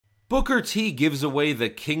Booker T gives away the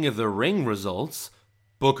King of the Ring results.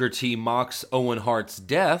 Booker T mocks Owen Hart's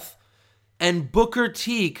death. And Booker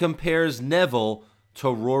T compares Neville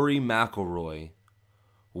to Rory McIlroy.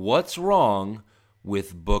 What's wrong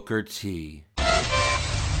with Booker T?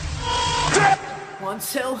 1,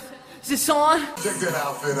 2, is this on? Check that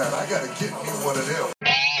outfit out. I gotta get me one of them.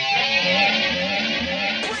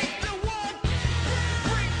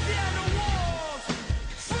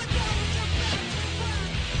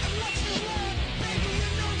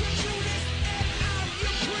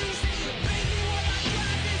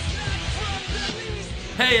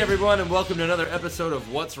 Hey everyone, and welcome to another episode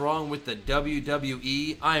of What's Wrong with the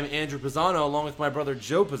WWE. I'm Andrew Pisano, along with my brother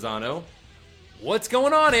Joe Pisano. What's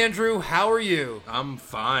going on, Andrew? How are you? I'm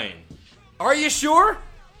fine. Are you sure?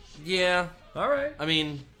 Yeah. All right. I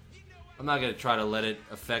mean, I'm not going to try to let it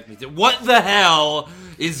affect me. What the hell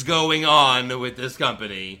is going on with this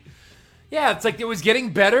company? Yeah, it's like it was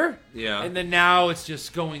getting better. Yeah. And then now it's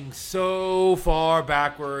just going so far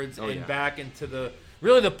backwards back into the...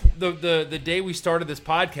 Really, the day we started this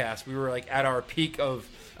podcast, we were like at our peak of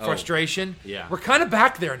frustration. Yeah. We're kind of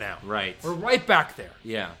back there now. Right. We're right back there.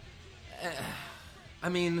 Yeah. I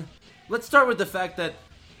mean, let's start with the fact that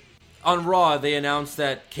on Raw, they announced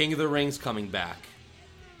that King of the Ring's coming back.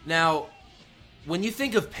 Now, when you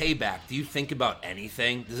think of Payback, do you think about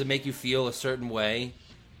anything? Does it make you feel a certain way?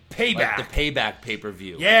 Payback. Like the Payback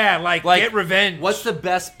pay-per-view. Yeah, like get revenge. What's the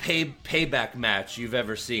best Payback match you've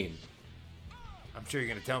ever seen? I'm sure you're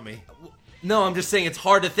going to tell me. No, I'm just saying it's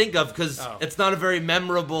hard to think of because it's not a very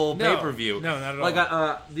memorable No. pay-per-view. No, not at all.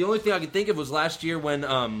 Like, the only thing I could think of was last year when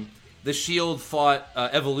The Shield fought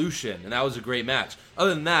Evolution, and that was a great match.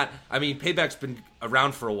 Other than that, I mean, Payback's been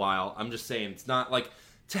around for a while. I'm just saying it's not like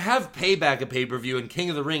to have Payback a pay-per-view and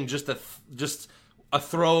King of the Ring just a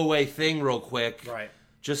throwaway thing real quick. Right.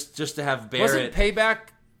 Just to have Barrett. Wasn't Payback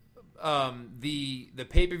the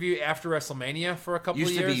pay-per-view after WrestleMania for a couple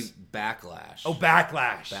used of years? to be Backlash. Oh,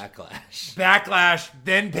 Backlash. Backlash. Backlash,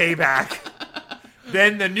 then Payback.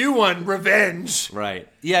 Then the new one, Revenge. Right.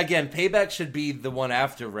 Yeah, again, Payback should be the one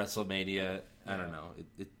after WrestleMania. I don't know.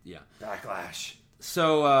 Yeah. Backlash.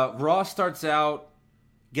 So Raw starts out.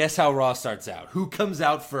 Guess how Raw starts out? Who comes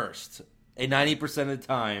out first? 90% of the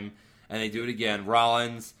time, and they do it again.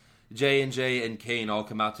 Rollins, J&J, and Kane all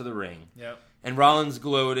come out to the ring. Yep. And Rollins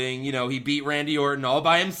gloating. You know, he beat Randy Orton all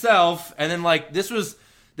by himself. And then, like, this was...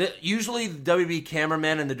 Usually the WWE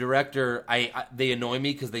cameraman and the director, they annoy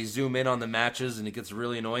me because they zoom in on the matches and it gets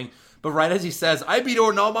really annoying. But right as he says, I beat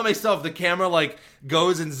Orton all by myself, the camera like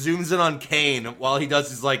goes and zooms in on Kane while he does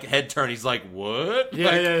his like head turn. He's like, what? Yeah,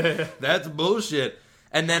 like, yeah. That's bullshit.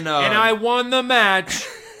 And then... and I won the match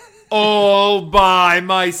all by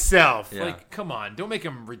myself. Yeah. Like, come on. Don't make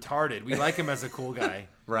him retarded. We like him as a cool guy.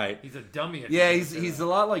 Right. He's a dummy. Yeah, he's a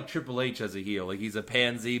lot like Triple H as a heel. Like, he's a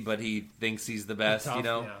pansy, but he thinks he's the best, tough, you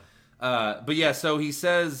know? Yeah. But yeah, so he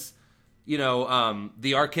says, you know,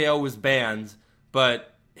 the RKO was banned,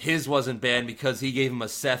 but his wasn't banned because he gave him a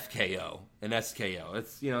Seth KO, an SKO.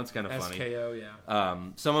 It's, you know, it's kind of funny. SKO, yeah.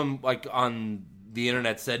 Someone, like, on the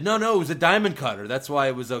internet said, no, it was a diamond cutter. That's why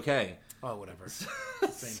it was okay. Oh, whatever.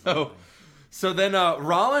 So then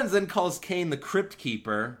Rollins then calls Kane the Crypt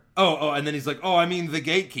Keeper. And then he's like, I mean the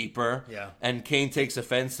Gatekeeper. Yeah. And Kane takes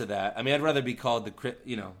offense to that. I mean, I'd rather be called the Crypt,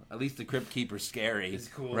 you know, at least the Crypt Keeper's scary. It's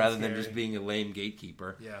cool. Rather and than scary. just being a lame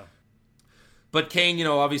gatekeeper. Yeah. But Kane, you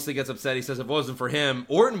know, obviously gets upset. He says if it wasn't for him,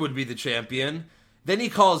 Orton would be the champion. Then he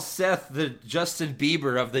calls Seth the Justin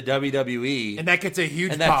Bieber of the WWE. And that gets a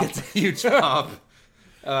huge And pop. that gets a huge pop.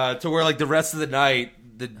 To where, like, the rest of the night,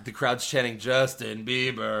 the crowd's chanting Justin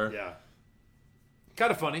Bieber. Yeah.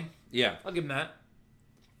 Kind of funny. Yeah. I'll give him that.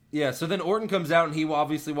 Yeah, so then Orton comes out and he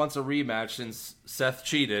obviously wants a rematch since Seth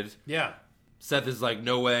cheated. Yeah. Seth is like,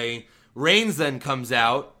 no way. Reigns then comes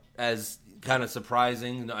out as kind of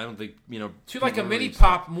surprising. I don't think, you know. To like a people mini really-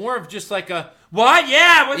 pop, more of just like a, what?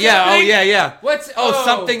 Yeah, what's happening? Yeah. What's,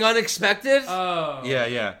 something unexpected? Oh.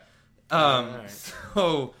 Yeah. Alright.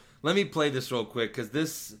 So, let me play this real quick,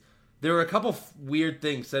 because there were a couple weird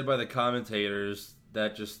things said by the commentators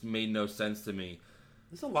that just made no sense to me.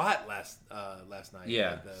 There's a lot last night.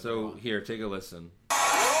 Yeah, so Raw. here, take a listen.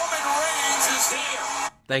 Roman Reigns is here.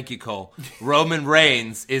 Thank you, Cole. Roman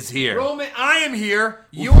Reigns is here. Roman, I am here.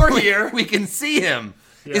 You're here. We can see him.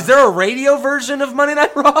 Yeah. Is there a radio version of Monday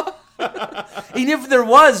Night Raw? And if there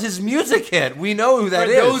was, his music hit. We know who that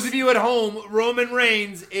For is. those of you at home, Roman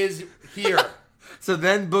Reigns is here. So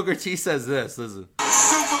then Booker T says this. Listen.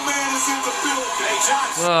 Superman is in the building. Hey,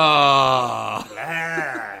 Johnson.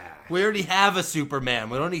 We already have a Superman.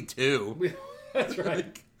 We don't need two. That's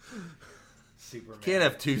right. Superman. Can't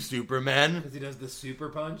have two Supermen. Because he does the super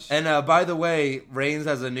punch. And by the way, Reigns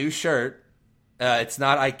has a new shirt. It's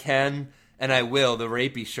not I can and I will, the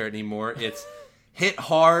rapey shirt anymore. It's hit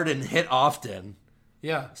hard and hit often.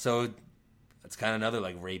 Yeah. So it's kind of another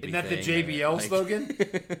like rapey Isn't that thing. the JBL Like- slogan?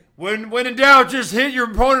 when in doubt, just hit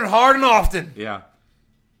your opponent hard and often. Yeah.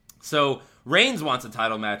 So Reigns wants a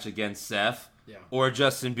title match against Seth or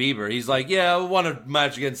Justin Bieber. He's like, yeah, I want a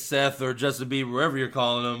match against Seth or Justin Bieber, wherever you're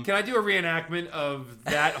calling him. Can I do a reenactment of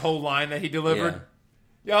that whole line that he delivered?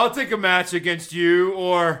 Yeah, I'll take a match against you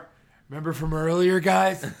or, remember from earlier,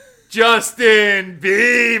 guys? Justin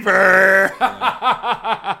Bieber.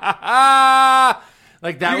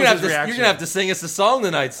 Like that was his reaction. You're going to have to sing us a song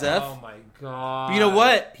tonight, Seth. Oh my god! But you know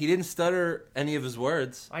what? He didn't stutter any of his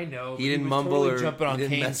words. I know. He didn't was mumble totally or jumping on he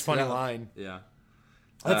didn't Kane's mess it funny up. line. Yeah.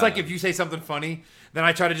 That's like if you say something funny, then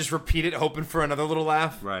I try to just repeat it, hoping for another little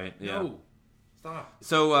laugh. Right. Yeah. No, stop.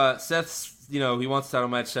 So Seth's, he wants a title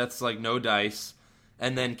match. Seth's like, no dice.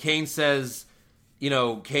 And then Kane says,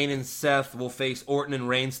 Kane and Seth will face Orton and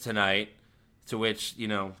Reigns tonight. To which,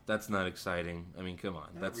 that's not exciting. I mean, come on.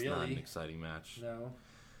 That's not an really. exciting match. No.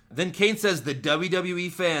 Then Kane says the WWE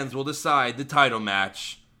fans will decide the title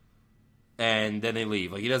match. And then they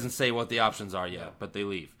leave. Like, he doesn't say what the options are yet, but they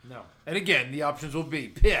leave. No. And again, the options will be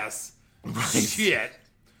piss, shit,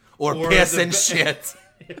 Or piss and shit.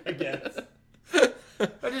 I guess.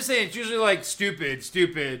 I'm just saying, it's usually like stupid,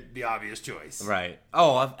 the obvious choice. Right.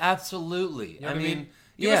 Oh, absolutely. You know what I mean,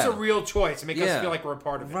 give us a real choice and make us feel like we're a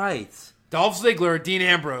part of it. Right. Dolph Ziggler, Dean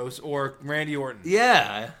Ambrose, or Randy Orton.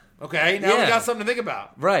 Yeah. Okay, now we got something to think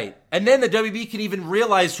about. Right. And then the WB can even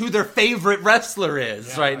realize who their favorite wrestler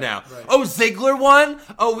is now. Right. Oh, Ziggler won?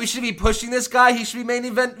 Oh, we should be pushing this guy. He should be main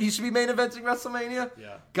eventing WrestleMania?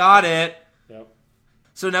 Yeah. Got it. Yep.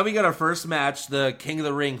 So now we got our first match, the King of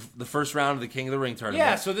the Ring, the first round of the King of the Ring tournament.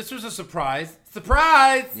 Yeah, so this was a surprise.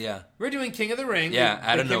 Surprise! Yeah. We're doing King of the Ring. Yeah,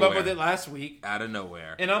 out of we came nowhere. up with it last week. Out of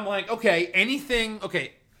nowhere. And I'm like, okay,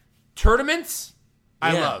 tournaments,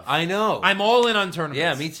 I love. I know. I'm all in on tournaments.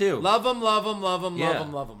 Yeah, me too. Love them. Yeah.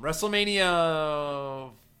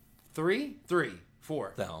 WrestleMania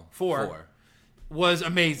 4 No, 4 was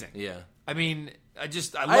amazing. Yeah. I mean, I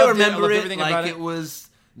loved I remember I loved it everything like about it was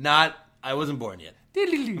not, I wasn't born yet.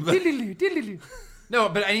 No,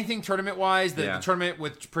 but anything tournament-wise, the tournament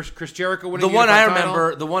with Chris Jericho winning The one I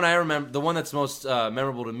Unified remember, the one that's most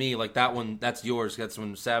memorable to me, like that one, that's yours. That's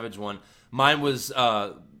when Savage won. Mine was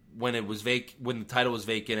when it was when the title was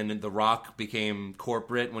vacant, and then The Rock became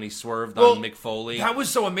corporate when he swerved on Mick Foley. That was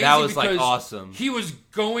so amazing. That was because like awesome. He was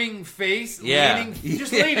going face, Yeah.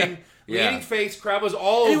 leaning face. Crowd was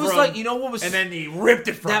all over. It was him, like, what was, and then he ripped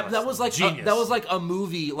it from us. that was like genius. that was like a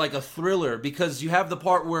movie, like a thriller, because you have the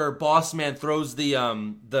part where Boss Man throws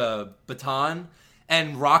the baton.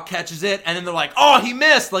 And Rock catches it, and then they're like, "Oh, he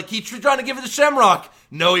missed! Like he trying to give it to Shamrock."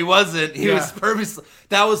 No, he wasn't. He was purposely.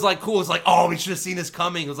 That was like cool. It's like, oh, we should have seen this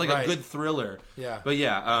coming. It was like a good thriller. Yeah. But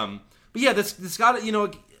this got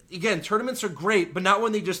again, tournaments are great, but not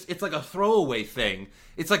when it's like a throwaway thing.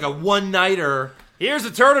 It's like a one nighter. Here's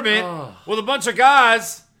a tournament with a bunch of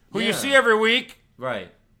guys who you see every week, Right.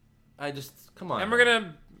 Come on. and we're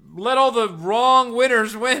gonna let all the wrong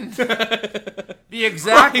winners win. The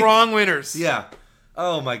exact wrong winners. Yeah.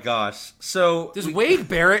 Oh my gosh. So Does Wade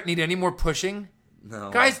Barrett need any more pushing? no.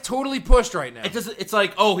 Guy's totally pushed right now. It's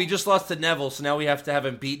like, oh, he just lost to Neville, so now we have to have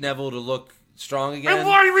him beat Neville to look strong again. And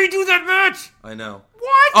why redo that match? I know.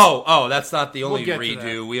 What? Oh, that's not the only We'll get to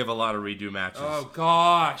redo. that. We have a lot of redo matches. Oh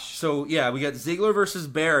gosh. So, yeah, we got Ziggler versus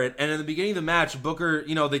Barrett, and in the beginning of the match, Booker,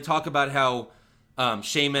 they talk about how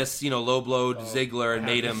Sheamus, low-blowed Ziggler and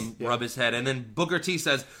made him rub his head, and then Booker T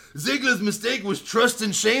says, Ziggler's mistake was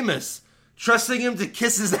trusting Sheamus. Trusting him to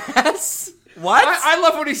kiss his ass? What? I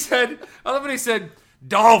love what he said.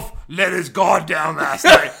 Dolph let his guard down last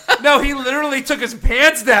night. No, he literally took his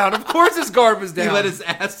pants down. Of course his guard was down. He let his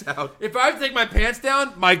ass out. If I take my pants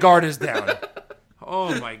down, my guard is down.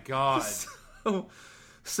 Oh my god.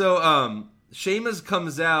 So Sheamus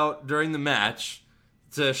comes out during the match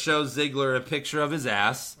to show Ziggler a picture of his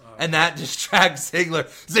ass, and that distracts Ziggler.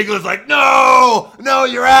 Ziggler's like, no,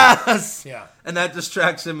 your ass. Yeah. And that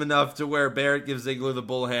distracts him enough to where Barrett gives Ziggler the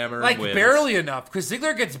bullhammer. Like and wins. barely enough, because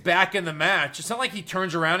Ziggler gets back in the match. It's not like he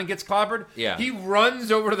turns around and gets clobbered. Yeah. He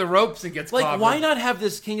runs over to the ropes and gets Like, clobbered. why not have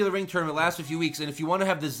this King of the Ring tournament last a few weeks? And if you want to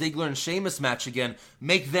have the Ziggler and Sheamus match again,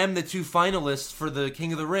 make them the two finalists for the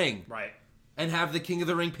King of the Ring. Right. And have the King of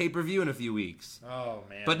the Ring pay-per-view in a few weeks. Oh,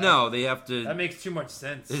 man. But no, they have to... That makes too much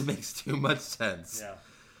sense. It makes too much sense. Yeah.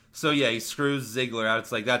 So, yeah, he screws Ziggler out.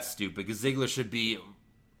 It's like, that's stupid, because Ziggler should be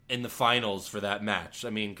in the finals for that match. I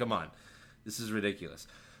mean, come on. This is ridiculous.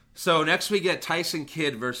 So next we get Tyson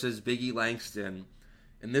Kidd versus Big E Langston,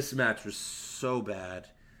 and this match was so bad.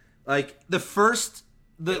 Like the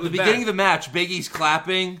beginning of the match, Big E's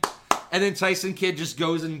clapping, and then Tyson Kidd just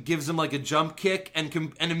goes and gives him like a jump kick and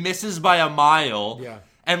it misses by a mile. Yeah.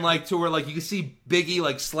 And like to where like you can see Big E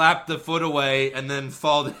like slap the foot away and then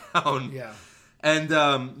fall down. Yeah. And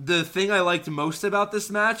the thing I liked most about this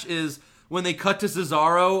match is when they cut to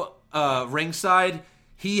Cesaro ringside,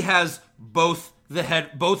 he has both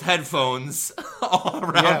headphones all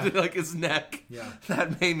around like his neck. Yeah.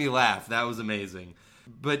 That made me laugh. That was amazing.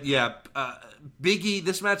 But yeah, Big E,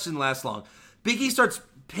 this match didn't last long. Big E starts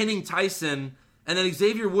pinning Tyson, and then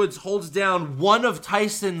Xavier Woods holds down one of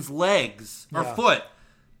Tyson's legs or foot,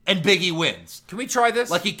 and Big E wins. Can we try this?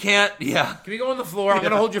 Like he can't, yeah. Can we go on the floor? I'm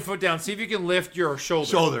going to hold your foot down. See if you can lift your shoulder.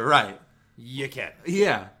 Shoulder, right. You can.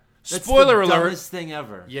 Yeah. That's Spoiler the alert. dumbest thing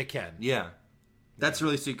ever. You can. Yeah. That's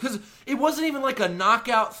really sweet. Because it wasn't even like a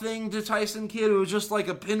knockout thing to Tyson Kidd. It was just like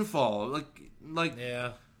a pinfall. Like,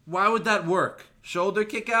 Yeah. why would that work? Shoulder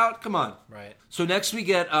kick out? Come on. Right. So next we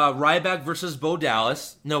get Ryback versus Bo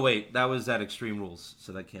Dallas. No, wait. That was at Extreme Rules,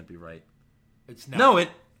 so that can't be right. It's not. No, it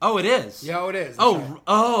is. Yeah, it is. That's right.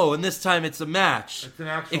 Oh, and this time it's a match. It's an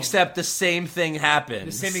actual Except the same thing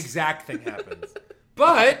happens. The same exact thing happens.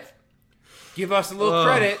 But, give us a little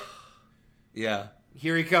credit. Yeah.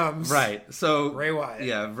 Here he comes. Right. So Bray Wyatt.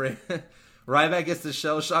 Yeah, Ryback gets the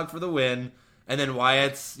shell shock for the win, and then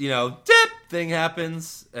Wyatt's, dip thing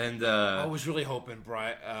happens, and I was really hoping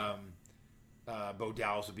Bo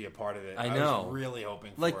Dallas would be a part of it. I know. was really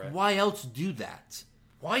hoping for like, it. why else do that?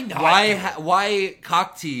 Why not? Why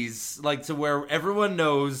cock tease like to where everyone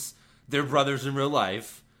knows they're brothers in real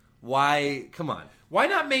life? Why? Come on. Why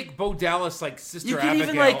not make Bo Dallas like Sister You can Abigail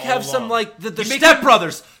even like have all some along? like they're You make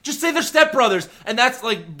stepbrothers. Just say they're stepbrothers, and that's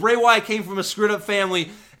like Bray Wyatt came from a screwed up family,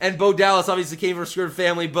 and Bo Dallas obviously came from a screwed up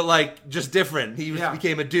family, but like just different. He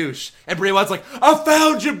became a douche, and Bray Wyatt's like, "I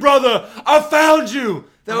found you, brother. I found you."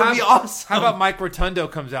 That would be awesome. How about Mike Rotundo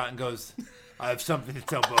comes out and goes, "I have something to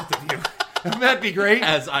tell both of you." Wouldn't that be great?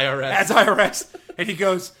 as IRS? As IRS, and he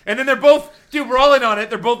goes, and then they're both, dude, we're all in on it.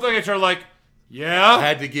 They're both looking at each other like, yeah. I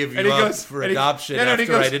had to give And you he up goes- for and he- adoption no, no, and he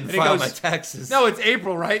after goes- I didn't and he file goes, my taxes. No, it's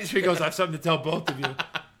April, right? So he goes, I have something to tell both of you.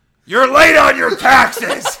 You're late on your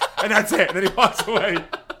taxes! And that's it. And then he walks away.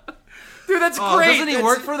 Dude, that's great. Doesn't he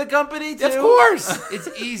work for the company too? Of course. It's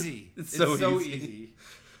easy. It's so easy.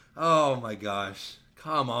 Oh my gosh.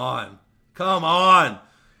 Come on.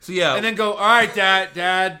 So yeah. And then go, all right,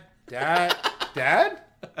 Dad. And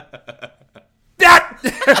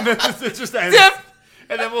then it's just ends.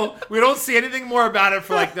 And then we don't see anything more about it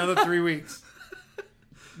for like another 3 weeks.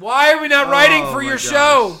 Why are we not writing for your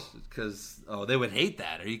show? Because they would hate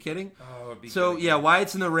that. Are you kidding? Oh, it'd be So good. yeah,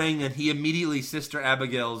 Wyatt's in the ring and he immediately Sister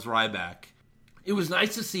Abigail's Ryback. It was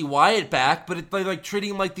nice to see Wyatt back, but it's like treating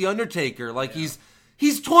him like the Undertaker, like he's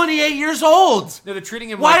 28 years old. No, they're treating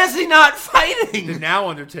him Why like is he not fighting? the now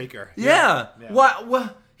Undertaker. Yeah. Why?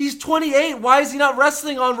 He's 28. Why is he not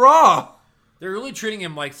wrestling on Raw? They're really treating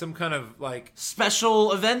him like some kind of like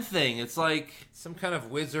Special event thing. It's like some kind of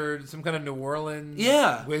wizard, some kind of New Orleans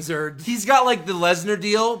wizard. he's got like the Lesnar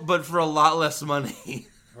deal, but for a lot less money.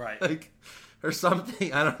 Right. Like or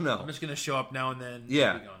something. I don't know. I'm just gonna show up now and then.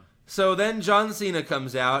 Yeah. Be gone. So then John Cena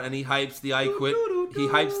comes out and he hypes the I Quit. He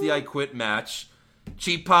hypes the I Quit match.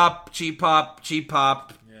 Cheap pop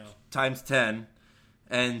Yeah. times 10,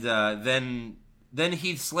 and then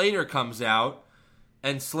Heath Slater comes out,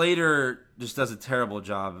 and Slater just does a terrible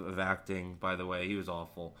job of acting. By the way, he was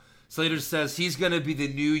awful. Slater says he's going to be the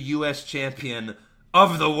new U.S. champion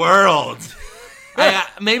of the world.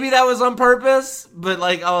 Maybe that was on purpose, but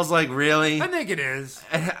like I was like, really? I think it is.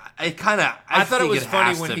 I thought it was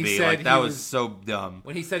funny when he said like, that he was was- so dumb.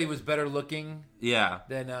 When he said he was better looking Yeah,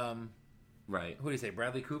 than right. who did he say?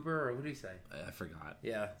 Bradley Cooper or who did he say? I forgot.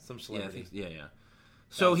 Yeah, some Yeah, celebrity. yeah.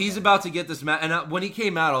 So he's about to get this match, and when he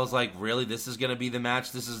came out, I was like, "Really? This is going to be the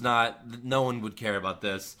match? This is not. No one would care about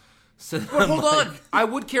this." So But hold on, I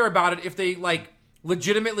would care about it if they like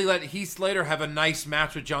legitimately let Heath Slater have a nice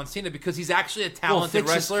match with John Cena because he's actually a Well, talented fix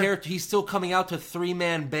his wrestler. character. He's still coming out to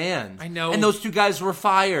 3-man band. I know. and those two guys were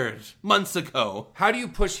fired months ago. How do you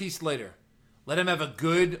push Heath Slater? Let him have a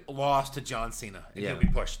good loss to John Cena, and Yeah. he'll be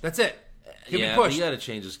pushed. That's it. He'll Yeah, be but pushed you got to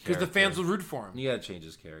change his character because the fans will root for him. You got to change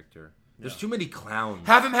his character. There's too many clowns.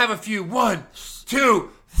 Have him have a few. 1,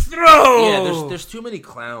 2, throw. Yeah, there's too many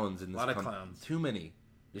clowns in this. A lot of clowns. Too many.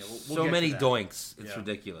 There's we'll so get to many that. doinks. It's Yeah.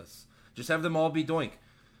 ridiculous. Just have them all be doink.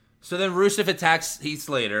 So then Rusev attacks Heath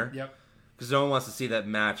Slater. Yep. because no one wants to see that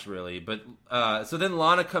match really. But so then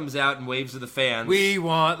Lana comes out and waves to the fans. We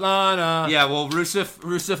want Lana. Yeah, well,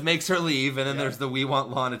 Rusev makes her leave, and then there's the "We want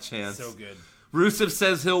Lana" chants. So good. Rusev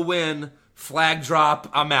says he'll win. Flag drop.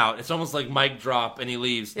 I'm out. It's almost like mic drop, and he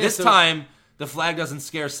leaves. Yeah, this time, the flag doesn't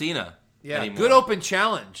scare Cena. Yeah, anymore. good open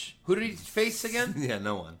challenge. Who did he face again? Yeah,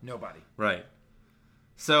 no one. Nobody. Right.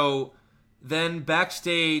 So then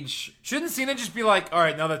backstage, Shouldn't Cena just be like, all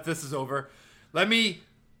right, now that this is over, let me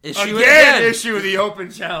issue it again. issue the open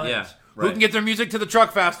challenge. Yeah, Who right. can get their music to the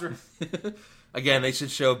truck faster? Again, they should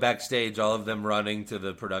show backstage all of them running to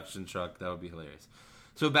the production truck. That would be hilarious.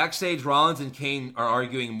 So backstage, Rollins and Kane are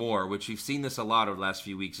arguing more, which we've seen this a lot over the last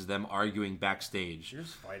few weeks, is them arguing backstage. You're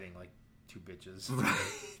just fighting like two bitches. Right.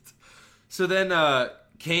 So then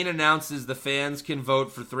Kane announces the fans can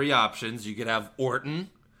vote for 3 options. You could have Orton,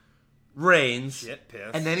 Reigns, Shit,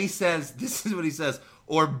 piss. and then he says, this is what he says,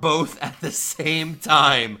 or both at the same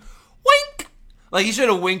time. Wink! Like, he should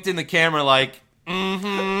have winked in the camera like,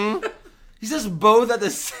 mm-hmm. He says both at the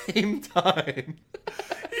same time.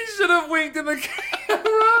 He should have winked in the camera.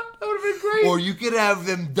 That would have been great. Or you could have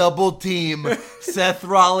them double team Seth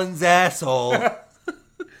Rollins' asshole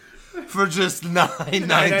for just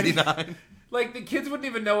 $9.99. Like, the kids wouldn't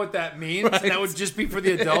even know what that means, and that would just be for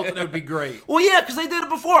the adults, and it would be great. Well, yeah, because they did it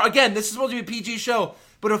before. Again, this is supposed to be a PG show,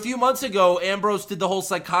 but a few months ago, Ambrose did the whole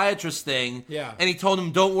psychiatrist thing, Yeah. and he told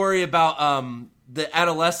him, don't worry about the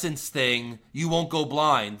adolescence thing. You won't go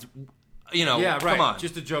blind. You know, Yeah, right. come on.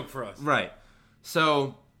 Just a joke for us. Right.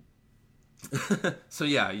 So,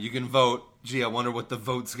 yeah, you can vote. Gee, I wonder what the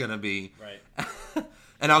vote's going to be. Right.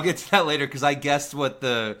 And I'll get to that later because I guessed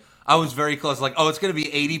I was very close. Like, oh, it's going to be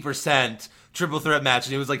 80% triple threat match.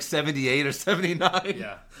 And it was like 78 or 79.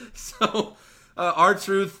 Yeah. So,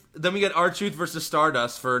 R-Truth. Then we get R-Truth versus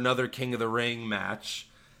Stardust for another King of the Ring match.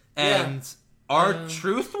 And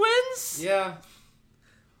R-Truth wins? Yeah.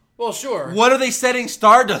 Well, sure. What are they setting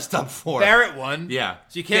Stardust up for? Barrett won. Yeah.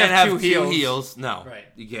 So you can't have two heels. No. Right.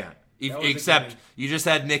 You can't. was Except exciting. you just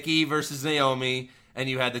had Nikki versus Naomi, and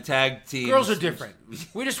you had the tag team. Girls are different.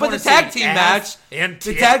 We just But want the to tag see team ass match, and the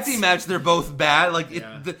tits. tag team match, they're both bad. Like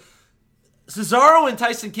Cesaro and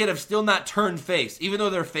Tyson Kidd have still not turned face, even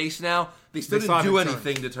though they're face now. They still They still didn't do haven't turned.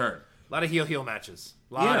 anything to turn. A lot of heel matches.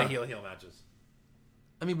 Yeah. Heel matches.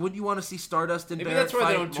 I mean, wouldn't you want to see Stardust and Maybe Barrett that's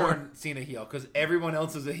why they fight don't more? turn Cena heel, because everyone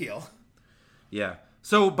else is a heel. Yeah.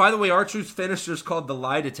 So, by the way, R-Truth's finisher is called the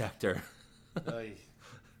Lie Detector.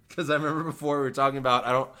 Because I remember before we were talking about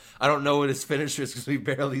I don't know what his finisher is because we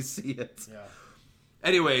barely see it. Yeah.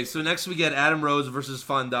 Anyway, so next we get Adam Rose versus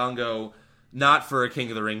Fandango, not for a King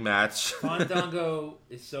of the Ring match. Fandango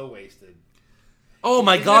is so wasted. Oh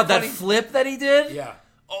my Isn't god, it that funny? flip that he did? Yeah.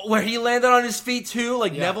 Oh, where he landed on his feet too,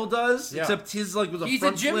 like Yeah. Neville does, Yeah. except his like was a He's a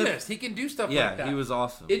front gymnast. He can do stuff flip. Yeah, like that. he was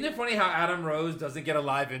awesome. Isn't it funny how Adam Rose doesn't get a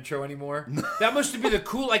live intro anymore? That must be the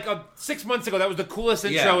cool, like 6 months ago, that was the coolest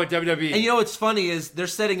intro at WWE. And you know what's funny is they're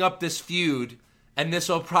setting up this feud, and this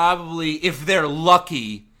will probably, if they're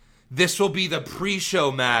lucky, this will be the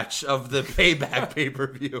pre-show match of the Payback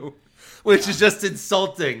pay-per-view, which is just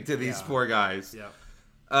insulting to these poor guys. Yeah.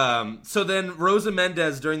 So then Rosa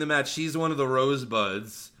Mendez during the match, she's one of the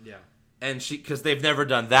Rosebuds, Yeah. and because they've never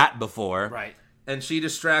done that before, Right. and she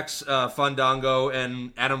distracts Fandango,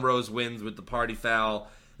 and Adam Rose wins with the party foul.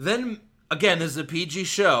 Then again, this is a PG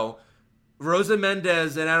show. Rosa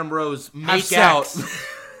Mendez and Adam Rose make sex. out.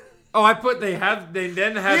 Oh, they then have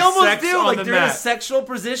They almost sex do, on like the they're in a mat. sexual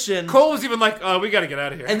position. Cole was even like, we got to get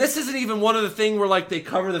out of here. And this isn't even one of the thing where like they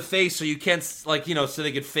cover the face so you can't so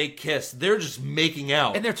they could fake kiss. They're just making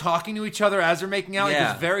out. And they're talking to each other as they're making out.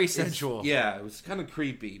 Yeah. It was very sensual. it was kind of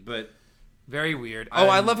creepy, but Very weird.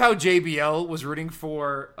 I love how JBL was rooting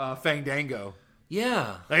for Fandango.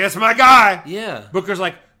 yeah, Like, that's my guy. yeah. Booker's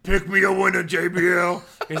like, pick me a winner, JBL.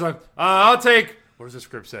 He's like, I'll take... What does the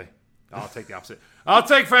script say? I'll take the opposite. I'll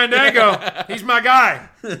take Fandango. He's my guy.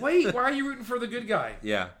 Wait, why are you rooting for the good guy?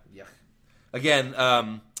 Yeah. Yeah. Again,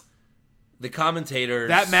 the commentators.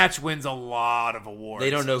 That match wins a lot of awards. They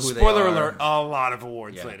don't know who they Spoiler are. alert, a lot of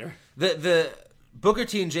awards later. The Booker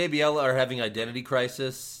T and JBL are having identity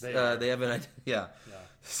crisis. They are. They have an yeah.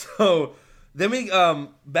 So then we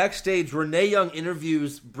backstage. Renee Young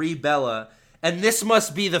interviews Brie Bella, and this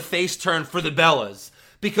must be the face turn for the Bellas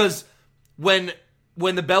because when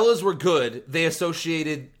the Bellas were good, they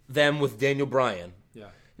associated them with Daniel Bryan. Yeah.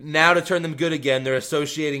 Now to turn them good again, they're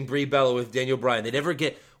associating Brie Bella with Daniel Bryan. They never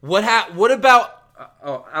get what about?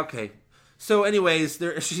 Okay. So, anyways,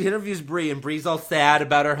 she interviews Brie, and Brie's all sad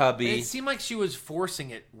about her hubby. It seemed like she was forcing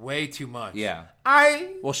it way too much. Yeah. Well,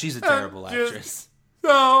 Well, she's a terrible actress.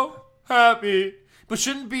 So happy But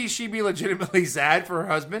shouldn't she be legitimately sad for her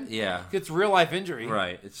husband? Yeah. It's real life injury.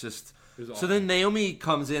 Right. It's just. awful. So then Naomi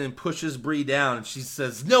comes in and pushes Brie down, and she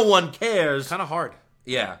says, "No one cares." Kind of hard.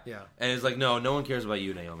 Yeah. Yeah. And it's like, no one cares about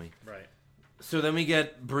you, Naomi. Right. So then we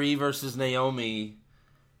get Brie versus Naomi,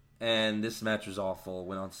 and this match was awful. It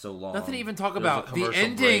went on so long. Nothing to even talk There was a about. The commercial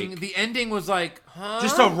ending. break. The ending was like, huh?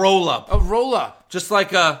 Just a roll up. a roll up. Just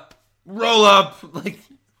like a roll up. Like,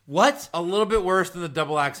 what? A little bit worse than the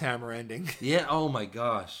double axe hammer ending. Yeah. Oh my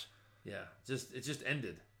gosh. Yeah. It just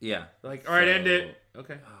ended. Yeah. Like, all right, So- end it.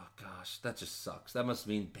 Okay. Oh gosh, that just sucks. That must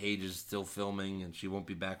mean Paige is still filming and she won't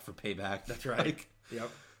be back for Payback. That's right.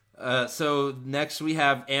 Yep. So next we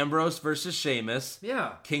have Ambrose versus Sheamus.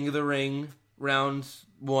 Yeah. King of the Ring round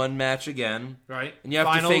 1 match again. Right. And you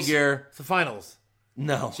have to figure It's the finals.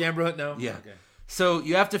 no. Jambro, no. Yeah. Okay. So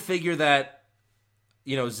you have to figure that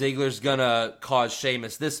Ziggler's gonna cause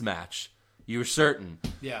Sheamus this match. You're certain.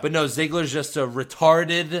 Yeah. But no, Ziggler's just a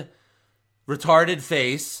retarded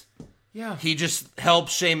face. Yeah. He just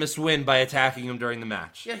helps Sheamus win by attacking him during the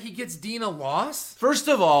match. Yeah. He gets Dean a loss. First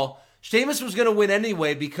of all, Sheamus was going to win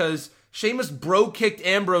anyway because Sheamus bro-kicked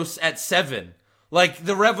Ambrose at 7. Like,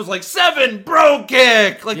 the ref was like, 7,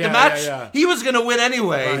 bro-kick! Like, Yeah, the match, yeah. he was going to win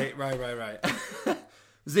anyway. Right.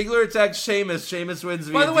 Ziggler attacks Sheamus. Sheamus wins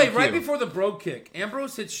via By the way, DQ. right before the bro kick,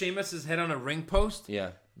 Ambrose hits Sheamus's head on a ring post.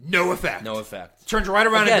 Yeah, No effect. no effect. Turns right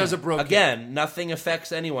around and does a bro kick. Again, nothing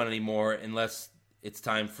affects anyone anymore unless it's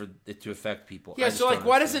time for it to affect people. I Yeah. just So like, don't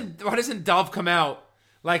why understand. doesn't Dolph come out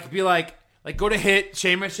be like go to hit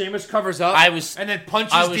Sheamus covers up. And then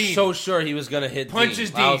punches I was Dean. so sure he was going to hit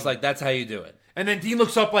Punches Dean. I was Dean. like, that's how you do it. And then Dean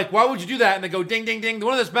looks up like, why would you do that? And they go, ding, ding, ding. The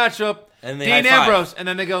one of this matchup, And they Dean high-five. Ambrose. And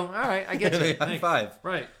then they go, all right, I get you. They high Thanks. five.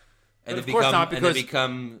 Right. And But they of course not, and they because-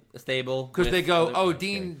 become stable. Because with they go, other- oh, okay.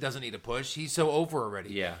 Dean doesn't need a push. He's so over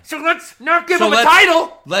already. Yeah. So let's not give So him a let's-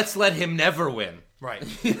 title. Let's let him never win. Right.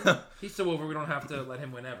 He's so over, we don't have to let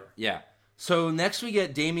him win ever. Yeah. So next we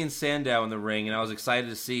get Damian Sandow in the ring, and I was excited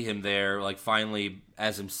to see him there, like finally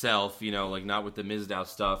as himself, like not with the Mizdow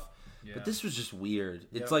stuff. Yeah. But this was just weird.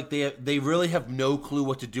 It's like they really have no clue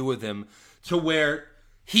what to do with him, to where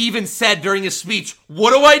he even said during his speech, "What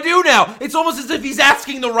do I do now?" It's almost as if he's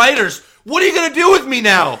asking the writers, "What are you going to do with me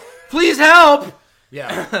now? Please help."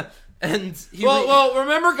 Yeah. And he well,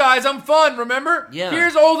 remember, guys, I'm fun, remember? Yeah.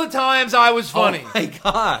 Here's all the times I was funny. Oh my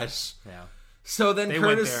gosh. Yeah. So then They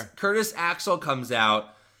went Curtis there. Curtis Axel comes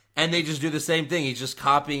out, and they just do the same thing. He's just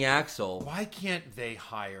copying Axel. Why can't they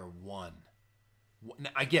hire one? Now,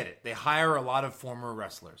 I get it. They hire a lot of former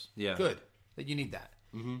wrestlers. Yeah. Good. That you need that.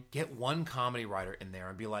 Mm-hmm. Get one comedy writer in there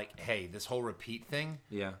and be like, hey, this whole repeat thing,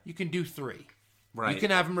 Yeah. you can do 3. Right. You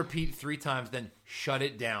can have him repeat 3 times, then shut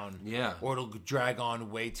it down. Yeah. Or it'll drag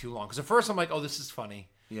on way too long. Because at first I'm like, oh, this is funny.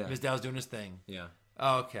 Yeah. Ms. Dow's doing his thing. Yeah.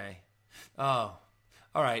 Oh, okay. Oh,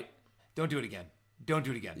 all right. Don't do it again. Don't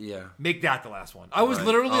do it again. Yeah. Make that the last one. I was Right.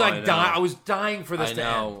 literally Oh, I like know. dying. I was dying for this I to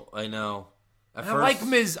end. know. I know. At I like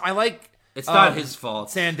Ms. I like. It's not his fault.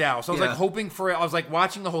 Sandow. So I was Yeah. like hoping for it. I was like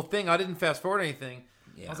watching the whole thing. I didn't fast forward anything.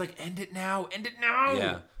 Yeah. I was like, end it now. End it now.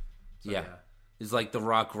 Yeah. Yeah. It's like the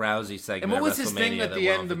Rock Rousey segment. And what at was his thing WrestleMania at that the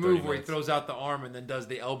went end of the on for 30 move where he minutes. throws out the arm and then does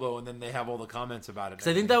the elbow and then they have all the comments about it?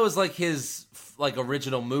 So I think that was like his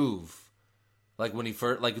original move. Like when he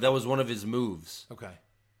first, that was one of his moves Okay.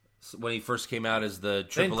 when he first came out as the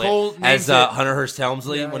Triple Cole H, names as it. Hunter Hearst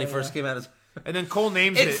Helmsley Yeah, when he yeah, first yeah. came out as. And then Cole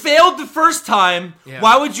names It it. failed the first time. Yeah.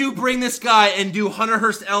 Why would you bring this guy and do Hunter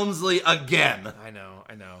Hearst Helmsley again? I know.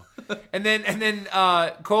 and then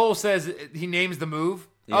Cole says he names the move.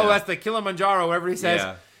 Yeah. Oh, that's the Kilimanjaro, whatever he says.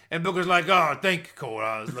 Yeah. And Booker's like, oh, thank you, Cole.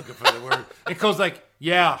 I was looking for the word. And Cole's like,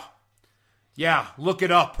 yeah, look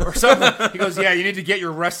it up or something. He goes, yeah, you need to get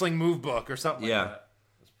your wrestling move book or something Yeah. like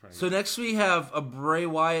that. So next we have a Bray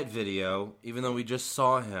Wyatt video, even though we just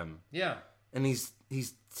saw him, Yeah. and he's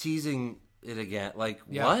teasing it again. Like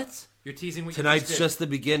Yeah. what? You're teasing what Tonight's you just the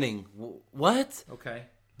beginning. What? Okay.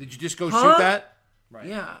 Did you just go Huh? shoot that? Right.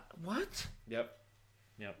 Yeah. What? Yep.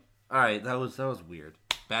 All right, that was weird.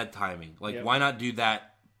 Bad timing. Like, Yep. why not do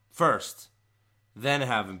that first, then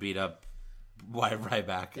have him beat up Wyatt right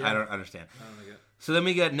back? I don't understand. So then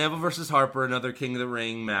we get Neville versus Harper, another King of the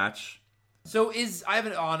Ring match. So I have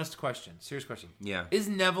an honest question, serious question. Yeah. Is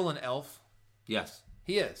Neville an elf? Yes.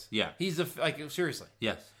 He is. Yeah. He's seriously.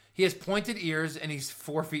 Yes. He has pointed ears and he's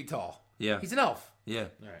 4 feet tall. Yeah. He's an elf. Yeah.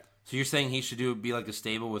 All right. So you're saying he should be like a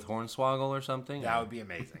stable with Hornswoggle or something? That would be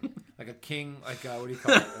amazing. Like a king, what do you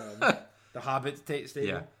call it? The Hobbit stable.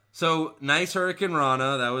 Yeah. So nice Hurricane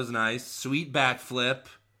Rana, that was nice. Sweet backflip,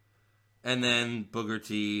 and then Booker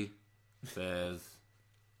T says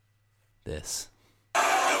this.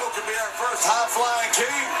 Neville could be our first high-flying king.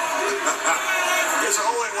 Sheamus.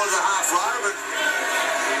 Owen was a high flyer, but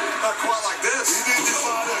not quite like this. He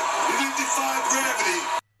didn't defy gravity.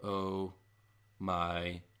 Oh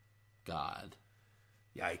my God.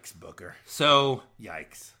 Yikes, Booker. So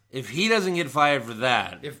Yikes. if he doesn't get fired for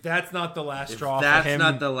that, If that's not the last straw for that's him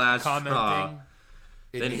not the last commenting, straw,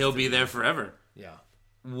 it then needs he'll to be there forever. Yeah.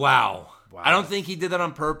 Wow. Wow. I don't think he did that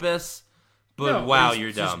on purpose, but No, wow, it's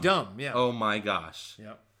you're just dumb. dumb, yeah. Oh my gosh.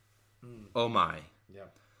 Yep. Oh my.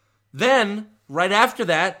 Yep. Then, right after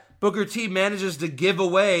that, Booker T manages to give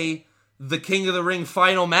away the King of the Ring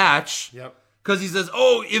final match. Yep. Because he says,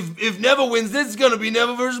 oh, if Neville wins, this is going to be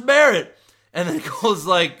Neville versus Barrett. And then Cole's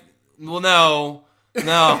like, well, no. Because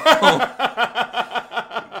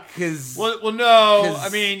Well, no. I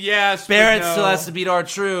mean, yes. Barrett but no. still has to beat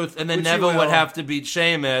R-Truth, and then Which he Neville would will. have to beat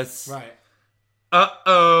Sheamus. Right.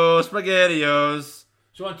 Uh-oh, SpaghettiOs.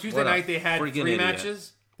 So on Tuesday What a night, they had freaking 3 idiot.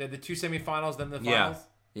 matches. They had the 2 semifinals, then the finals.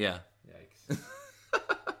 Yeah. Yikes.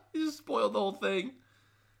 He just spoiled the whole thing.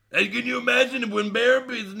 And can you imagine when Barrett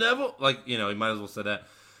beats Neville? Like, he might as well say that.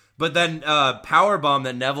 But then Powerbomb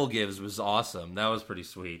that Neville gives was awesome. That was pretty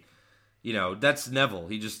sweet. That's Neville.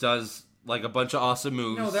 He just does like a bunch of awesome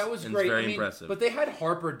moves. No, that was and great. It's very I mean, impressive. But they had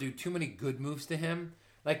Harper do too many good moves to him.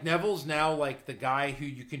 Like, Neville's now like the guy who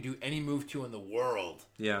you can do any move to in the world.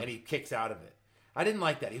 Yeah. And he kicks out of it. I didn't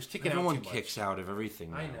like that. He was kicking Everyone out too much. kicks out of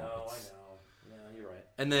everything now. I know. Yeah, you're right.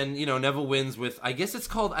 And then, Neville wins with, I guess it's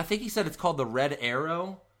called, I think he said it's called the Red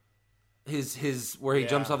Arrow. His where he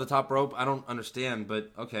jumps off the top rope. I don't understand,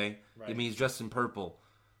 but okay. Right. I mean, he's dressed in purple.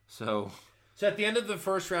 So at the end of the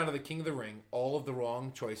first round of the King of the Ring, all of the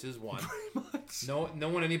wrong choices won. pretty much. No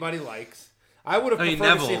one anybody likes. I would have preferred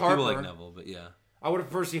Neville, to see Harper. people like Neville, but yeah. I would have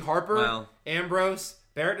preferred to see Harper, Well. Ambrose.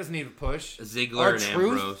 Barrett doesn't need a push. Ziggler and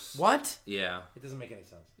R-Truth? Ambrose. What? Yeah. It doesn't make any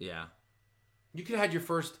sense. Yeah. You could have had your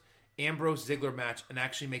first Ambrose Ziggler match and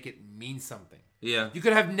actually make it mean something. Yeah. You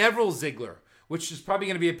could have Neville Ziggler, which is probably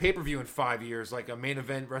going to be a pay-per-view in 5 years, like a main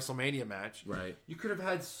event WrestleMania match. Right. You could have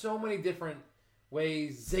had so many different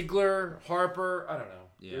ways. Ziggler, Harper, I don't know.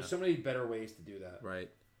 Yeah. There's so many better ways to do that. Right.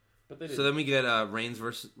 But they didn't. So then we get Reigns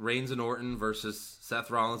and Orton versus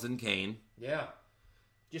Seth Rollins and Kane. Yeah.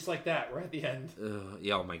 Just like that. We're at the end.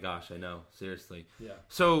 Yeah, oh my gosh, I know. Seriously. Yeah.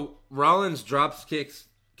 So Rollins drops kicks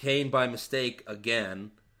Kane by mistake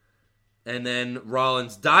again. And then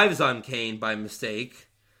Rollins dives on Kane by mistake.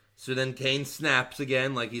 So then Kane snaps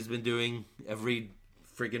again like he's been doing every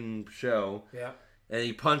freaking show. Yeah. And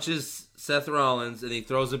he punches Seth Rollins and he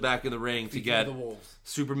throws him back in the ring to get the Wolves.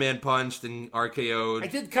 Superman punched and RKO'd. I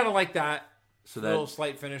did kind of like that. So Little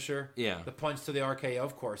slight finisher. Yeah. The punch to the RKO,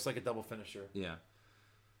 of course, like a double finisher. Yeah.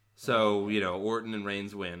 So, Orton and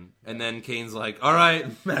Reigns win. And then Kane's like, all right,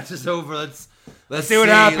 match is over. Let's see what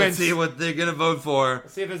happens. Let's see what they're going to vote for.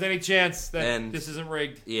 Let's see if there's any chance that And- this isn't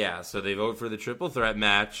rigged. Yeah, so they vote for the triple threat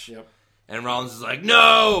match. Yep. And Rollins is like,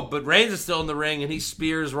 no! But Reigns is still in the ring, and he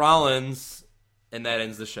spears Rollins, and that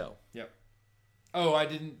ends the show. Yep. Oh, I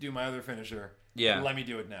didn't do my other finisher. Yeah. Let me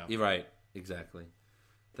do it now. You're right. Exactly.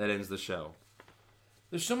 That ends the show.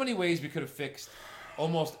 There's so many ways we could have fixed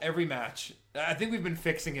almost every match. I think we've been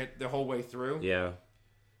fixing it the whole way through. Yeah.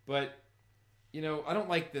 But, I don't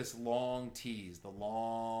like this long tease. The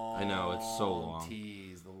long I know, it's so long.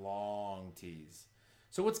 tease. The long tease.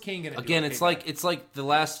 So what's Kane going to do? Again, with it's Payback? like the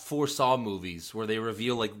last 4 Saw movies where they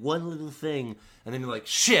reveal like one little thing, and then you're like,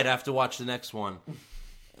 shit, I have to watch the next one.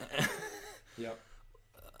 Yep.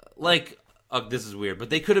 Like, this is weird, but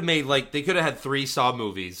they could have had 3 Saw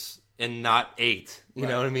movies and not 8. You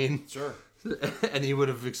know what I mean? Sure. And he would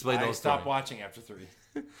have explained I those. stopped watching after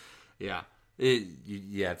 3. Yeah.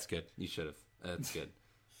 It's good. You should have. That's good.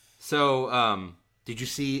 So, did you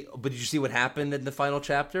see what happened in the final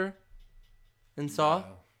chapter in Saw?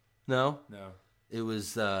 No? No. It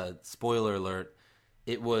was, spoiler alert,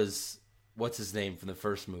 it was, what's his name from the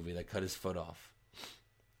first movie that cut his foot off?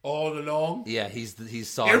 All along? Yeah, he's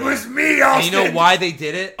Saw. It there. was me, And Austin! you know why they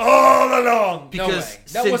did it? All along! Because no way. That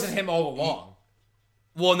since- wasn't him all along.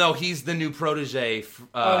 Well, no, he's the new protege He's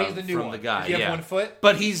the new from one. the guy. Does he have yeah. one foot?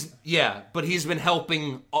 But he's been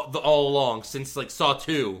helping all along since like Saw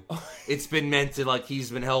 2. It's been meant to like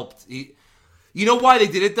he's been helped. You know why they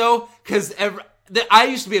did it though? Because I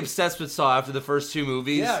used to be obsessed with Saw after the first 2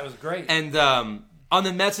 movies. Yeah, it was great. And on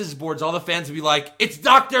the message boards, all the fans would be like, "It's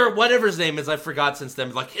Dr. whatever his name is." I forgot since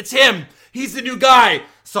then. Like, it's him. He's the new guy.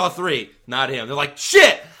 Saw 3, not him. They're like,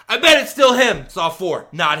 "Shit, I bet it's still him." Saw 4,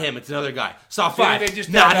 not him. It's another guy. Saw 5, they just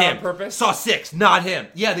did not that him. on purpose? Saw 6, not him.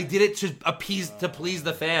 Yeah, they did it to please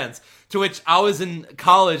the fans. To which I was in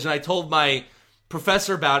college and I told my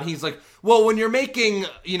professor about it. He's like, well, when you're making,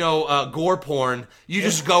 gore porn, you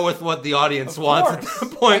just go with what the audience wants. At course.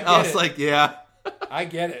 that point, I was it. like, yeah. I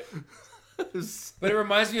get it. But it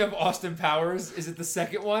reminds me of Austin Powers. Is it the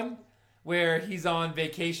second one? Where he's on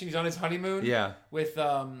vacation. He's on his honeymoon. Yeah. With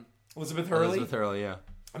Elizabeth Hurley. Elizabeth Hurley, yeah.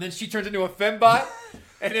 And then she turns into a fembot.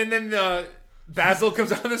 And then Basil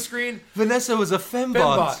comes on the screen. Vanessa was a fembot.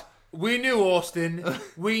 Fembot. We knew, Austin.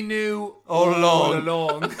 We knew All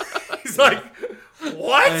along. He's like,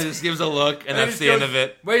 what? And he just gives a look, and that's the end of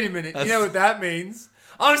it. Wait a minute. You know what that means?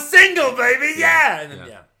 I'm single, baby. Yeah. And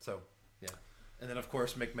then, And then, of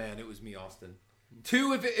course, McMahon. It was me, Austin.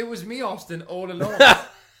 2, if it was me, Austin, all along.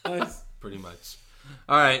 Nice. Pretty much.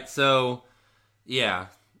 All right, so, yeah.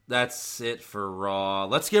 That's it for Raw.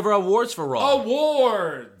 Let's give our awards for Raw.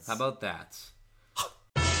 Awards! How about that?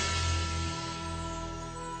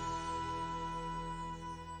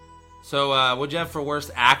 So, what'd you have for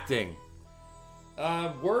worst acting?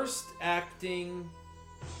 Worst acting,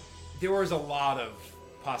 there was a lot of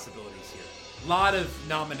possibilities here. A lot of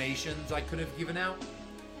nominations I could have given out.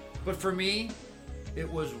 But for me,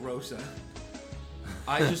 it was Rosa.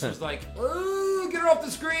 I just was like, ooh, get her off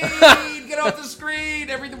the screen! Get her off the screen!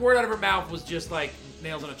 Every word out of her mouth was just like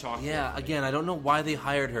nails on a chalkboard. Yeah, again, I don't know why they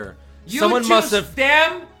hired her. Someone must have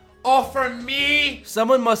them offer me.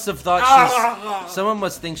 Someone must have thought someone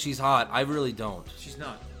must think she's hot. I really don't. She's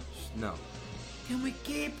not. No. Can we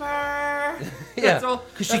keep her? Yeah,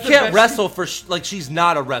 because she can't wrestle she's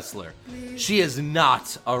not a wrestler. Please. She is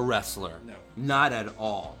not a wrestler. No. Not at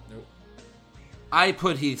all. Nope. I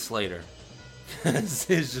put Heath Slater. It's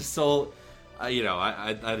just so, But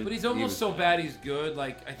he's almost so bad he's good.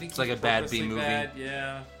 Like, I think it's like a bad B movie.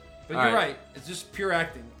 Yeah. But you're right. It's just pure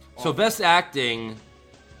acting. So best acting,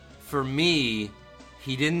 for me,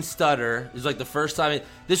 he didn't stutter. It was like the first time.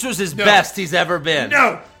 This was his best he's ever been.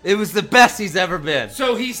 No! It was the best he's ever been.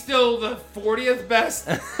 So he's still the 40th best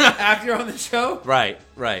actor on the show? Right.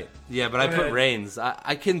 Yeah, but I put Reigns.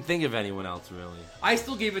 I couldn't think of anyone else, really. I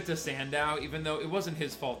still gave it to Sandow, even though it wasn't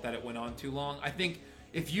his fault that it went on too long. I think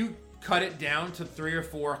if you cut it down to 3 or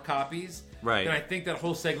 4 copies, then I think that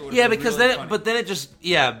whole segment would have been really funny. But then it just,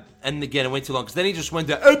 and again, it went too long, because then he just went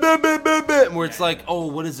to, where it's like, oh,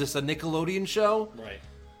 what is this, a Nickelodeon show? Right.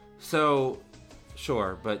 So,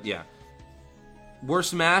 sure, but yeah.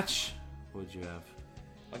 Worst match? What'd you have?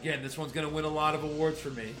 Again, this one's going to win a lot of awards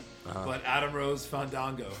for me, but Adam Rose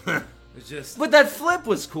Fandango. It's just... But that flip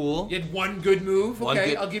was cool. You had one good move.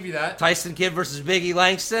 Okay, I'll give you that. Tyson Kidd versus Biggie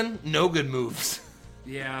Langston? No good moves.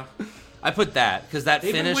 Yeah. I put that, because that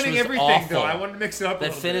They've finish was been winning everything, awful. Though. I wanted to mix it up a little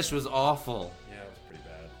bit. That finish was awful. Yeah, it was pretty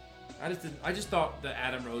bad. I just thought the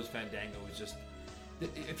Adam Rose Fandango was just...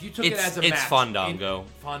 If you took it as a match... It's Fandango.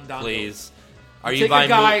 Fandango. Please. Are you take a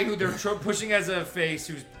guy who they're pushing as a face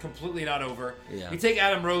who's completely not over. Yeah. You take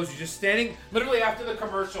Adam Rose, who's just standing literally after the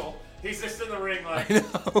commercial. He's just in the ring like... I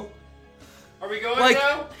know. Are we going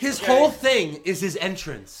now? His whole thing is his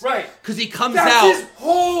entrance. Right. Because he comes That's out his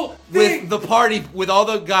whole thing. with the party, with all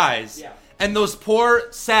the guys. Yeah. And those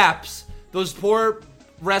poor saps, those poor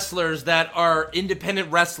wrestlers that are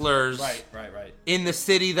independent wrestlers right. in the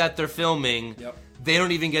city that they're filming, Yep. they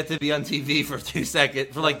don't even get to be on TV for 2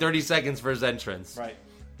 seconds, for like 30 seconds for his entrance. Right.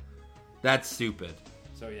 That's stupid.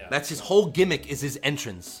 So, yeah. That's his whole gimmick is his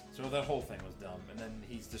entrance. So that whole thing was dumb. And then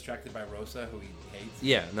he's distracted by Rosa, who he hates.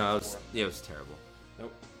 Yeah, no, it was terrible.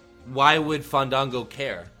 Nope. Why would Fandango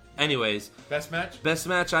care? Anyways. Best match? Best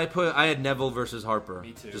match, I had Neville versus Harper.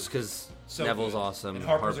 Me too. Just because so Neville's good. awesome. And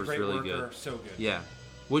Harper's a great really worker. good. So good. Yeah.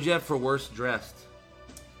 What'd you have for worst dressed?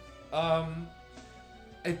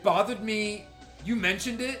 It bothered me. You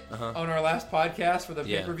mentioned it on our last podcast for the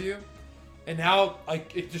pay-per-view. And now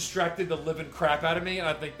it distracted the living crap out of me. And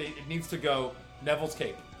I think it needs to go Neville's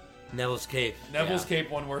cape. Neville's cape. Neville's cape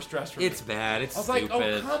won worst dressed for me. It's bad. It's stupid. I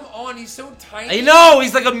was stupid. like, oh, come on. He's so tiny. I know.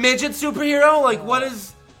 He's like a midget superhero. Like, what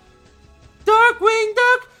is... Darkwing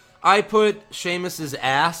Duck? I put Sheamus's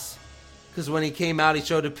ass. Because when he came out, he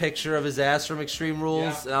showed a picture of his ass from Extreme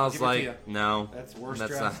Rules. Yeah, and I was like, no. That's worst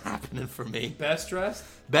That's dressed. not happening for me. Best dressed?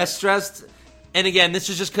 Best dressed... And again, this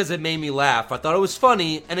is just because it made me laugh. I thought it was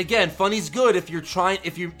funny, and again, funny's good if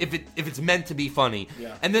it's meant to be funny.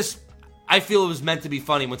 Yeah. And this, I feel it was meant to be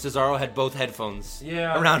funny when Cesaro had both headphones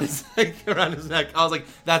around his neck. I was like,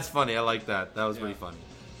 that's funny. I like that. That was pretty funny.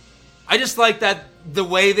 I just like that the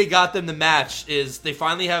way they got them to match is they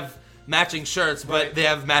finally have matching shirts, but they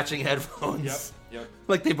have matching headphones. Yep.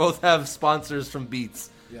 Like they both have sponsors from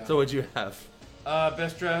Beats. Yeah. So what'd you have?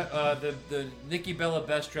 Best dress, the Nikki Bella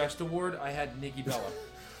Best Dressed Award. I had Nikki Bella.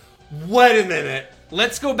 Wait a minute.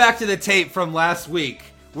 Let's go back to the tape from last week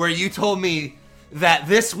where you told me that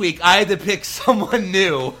this week I had to pick someone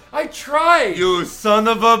new. I tried. You son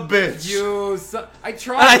of a bitch. I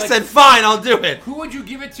tried. And I like, said, fine, I'll do it. who would you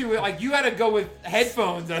give it to? Like, you had to go with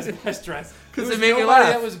headphones as a best dress. 'Cause There it was made me nobody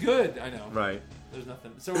laugh. that was good. I know. Right. There's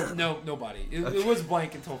nothing. So, nobody. It was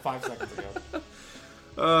blank until 5 seconds ago.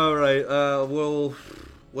 All right. Well,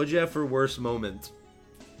 what'd you have for worst moment?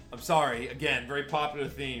 I'm sorry. Again, very popular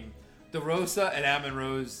theme. DeRosa and Amon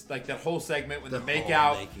Rose, like that whole segment when The they make whole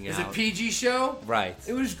out. making Is out. it PG show? Right.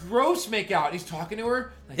 It was gross make out. He's talking to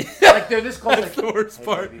her. Like they're this close. That's Like, the worst hey,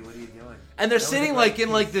 part. baby, what are you doing? And they're That was sitting a like great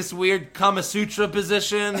in like this weird Kama Sutra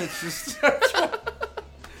position. It's just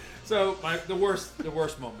So the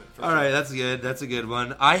worst moment. For all sure. right. That's good. That's a good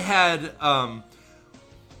one. I had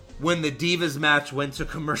when the Divas match went to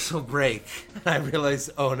commercial break, I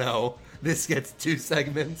realized, oh no, this gets 2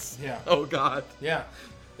 segments. Yeah. Oh god. Yeah.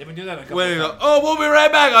 They've been doing that a couple Wait, times. oh, we'll be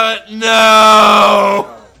right back. I went,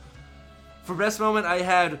 no. For best moment, I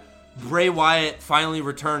had Bray Wyatt finally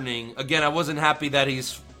returning. Again, I wasn't happy that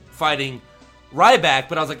he's fighting Ryback,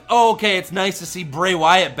 but I was like, oh, okay, it's nice to see Bray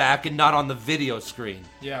Wyatt back and not on the video screen.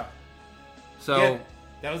 Yeah. So, Yeah,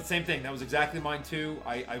 that was the same thing. That was exactly mine too.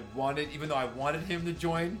 I wanted, even though I wanted him to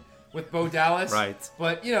join with Bo Dallas. Right.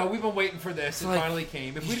 But, we've been waiting for this. It like- finally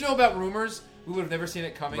came. If we didn't know about rumors, we would have never seen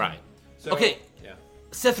it coming. Right. So, Okay. Yeah.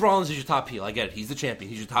 Seth Rollins is your top heel. I get it. He's the champion.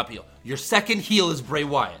 He's your top heel. Your second heel is Bray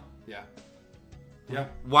Wyatt. Yeah. Yeah.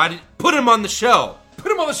 Why did put him on the show?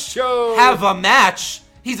 Put him on the show. Have a match.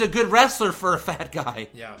 He's a good wrestler for a fat guy.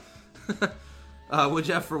 Yeah. What'd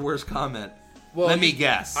you have for worst comment? Well, Let me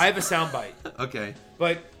guess. I have a soundbite, Okay.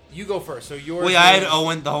 but you go first. So yours. Well, yeah, I had is-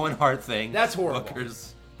 the Owen Hart thing. That's horrible.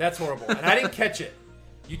 Booker's. That's horrible. And I didn't catch it.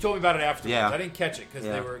 You told me about it afterwards. Yeah. I didn't catch it because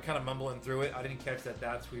Yeah. they were kind of mumbling through it. I didn't catch that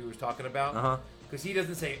that's what he was talking about. Uh-huh. Because he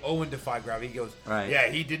doesn't say Owen defied gravity. He goes, Right. yeah,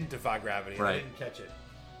 he didn't defy gravity. And I Right. didn't catch it.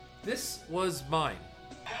 This was mine.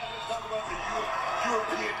 Talk about the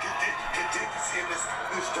European contingency in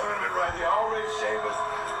this tournament right here. Already Sheamus,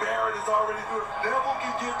 Barrett is already through. Neville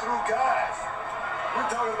can get through guys. We're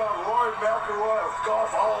talking about Roy McIlroy of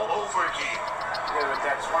golf all over again. Yeah, but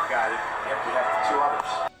that's one guy. You have 2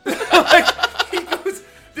 others. He goes,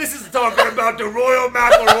 this is talking about the Royal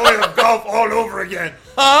McIlroy of golf all over again.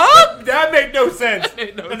 Huh? That made no sense.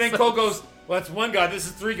 made no and then sense. Cole goes, well, that's one guy. This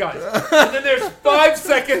is 3 guys. And then there's 5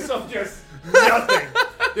 seconds of just nothing.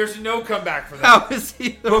 There's no comeback for that. How is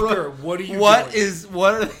he the Booker, what are you What doing?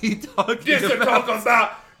 are he talking This to about? talk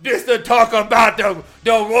about. This to talk about the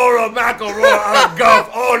Royal McIlroy of golf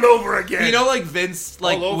all over again. You know, like Vince,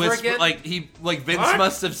 like All over whisper, again? like Vince What?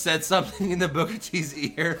 must have said something in the Booker T's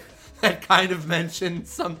ear that kind of mentioned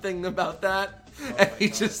something about that, and he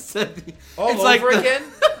just said, all it's over like the- again.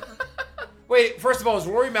 Wait, first of all, is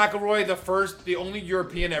Rory McIlroy the only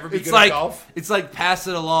European to ever be It's good like at golf? it's like pass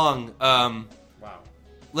it along. Wow.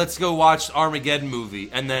 Let's go watch Armageddon movie,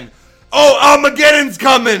 and then. Oh, Armageddon's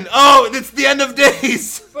coming! Oh, it's the end of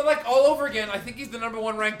days! But like all over again, I think he's the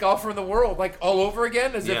 #1 ranked golfer in the world. Like all over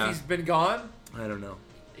again, as Yeah. if he's been gone. I don't know.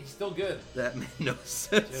 He's still good. That made no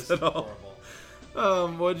sense Just at all.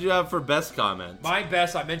 horrible. What'd you have for best comment? My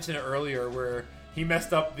best, I mentioned it earlier, where he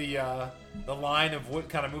messed up the line of what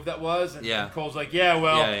kind of move that was, and Yeah. Cole's like, "Yeah,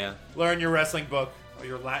 well, Yeah. learn your wrestling book or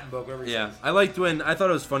your Latin book, whatever." He Yeah, says. I liked when I thought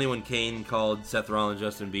it was funny when Kane called Seth Rollins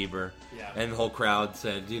Justin Bieber, Yeah. and the whole crowd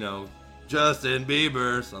said, Justin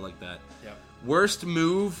Bieber, so I like that. Yeah. Worst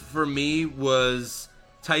move for me was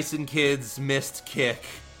Tyson Kidd's missed kick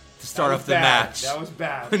to start That off was the bad. match. That was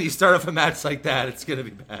bad. When you start off a match like that, it's gonna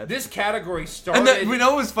be bad. This category started. and then we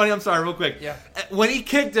know what was funny. I'm sorry, real quick. Yeah. When he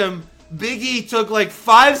kicked him, Big E took like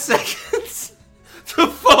 5 seconds to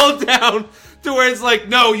fall down to where it's like,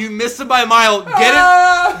 no, you missed it by a mile.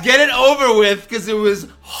 Get it over with because it was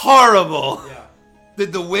horrible. Yeah.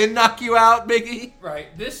 Did the wind knock you out, Big E? Right.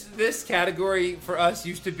 This category for us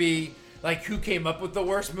used to be like who came up with the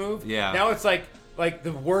worst move. Yeah. Now it's like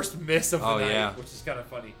the worst miss of the Oh, night, yeah. which is kind of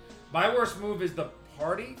funny. My worst move is the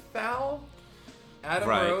party foul. Adam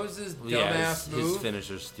Rose's dumbass his move.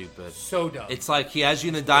 finisher's stupid. So dumb. It's like he has you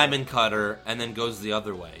in the diamond cutter and then goes the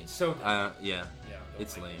other way. So dumb. Yeah, Yeah,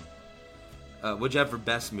 it's don't like lame. What'd you have for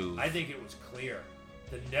best move? I think it was clear.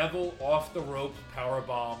 The Neville off the rope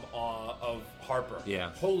powerbomb of Harper.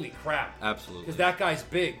 Yeah. Holy crap. Absolutely. Because that guy's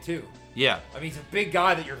big too. Yeah, I mean, he's a big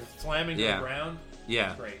guy that you're slamming to Yeah. the ground.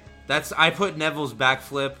 yeah. Great. I put Neville's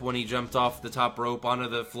backflip when he jumped off the top rope onto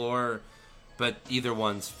the floor, but either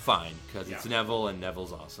one's fine because it's Yeah. Neville and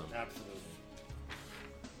Neville's awesome. Absolutely.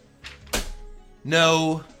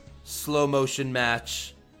 No slow motion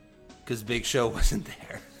match because Big Show wasn't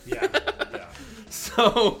there. Yeah. Yeah.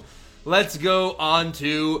 So let's go on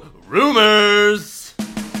to rumors.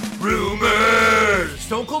 Rumors!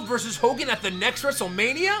 Stone Cold versus Hogan at the next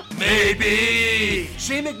WrestleMania? Maybe!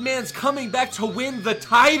 Shane McMahon's coming back to win the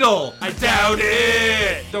title! I doubt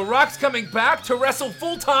it! The Rock's coming back to wrestle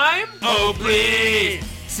full-time? Oh, please!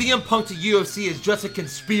 CM Punk to UFC is just a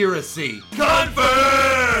conspiracy.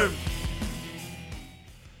 Confirmed!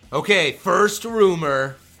 Okay, first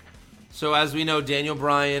rumor. So as we know, Daniel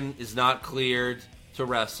Bryan is not cleared to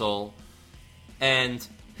wrestle. And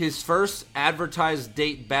his first advertised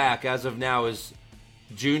date back as of now is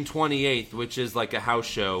June 28th, which is like a house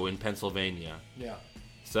show in Pennsylvania. Yeah.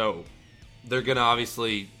 So they're going to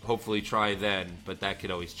obviously, hopefully try then, but that could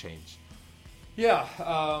always change. Yeah,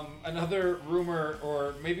 another rumor,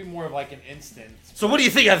 or maybe more of like an instant. So what do you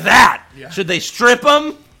think of that? Yeah. Should they strip him?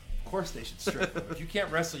 Of course they should strip him. If you can't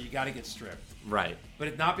wrestle, you got to get stripped. Right. But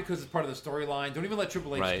it's not because it's part of the storyline. Don't even let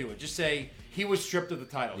Triple H Right. do it. Just say he was stripped of the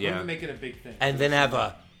title. Yeah. Don't even make it a big thing. And then have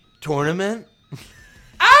a tournament?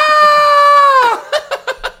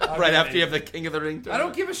 Right after you have the King of the Ring tournament? I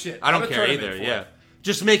don't give a shit. I don't Have a care tournament either, for yeah. it.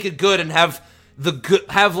 Just make it good and have the good,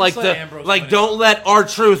 have like let the, Ambrose like win it. don't let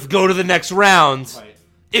R-Truth go to the next round Right.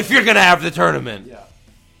 if you're going to have the tournament. Yeah.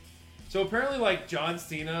 So apparently, like, John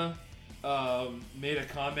Cena made a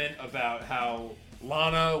comment about how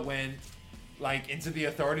Lana went, like, into the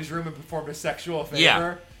authorities room and performed a sexual favor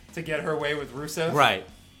Yeah. to get her way with Rusev. Right.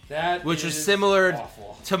 That Which is was similar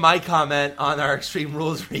awful. to my comment on our Extreme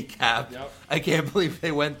Rules recap. Yep. I can't believe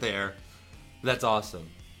they went there. That's awesome.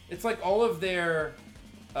 It's like all of their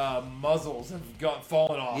muzzles have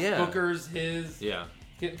fallen off. Yeah. Booker's, his, Yeah.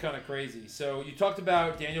 getting kind of crazy. So you talked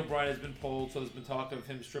about Daniel Bryan has been pulled, so there's been talk of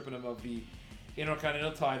him stripping him of the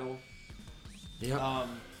Intercontinental title. Yeah.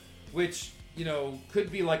 Which, you know,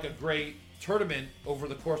 could be like a great tournament over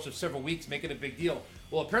the course of several weeks, making a big deal.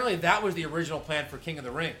 Well, apparently that was the original plan for King of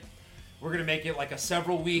the Ring. We're going to make it like a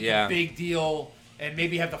several-week Yeah. big deal and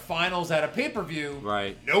maybe have the finals at a pay-per-view.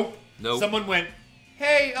 Right. Nope. Someone went,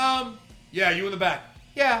 hey, yeah, you in the back.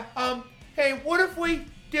 Yeah, hey, what if we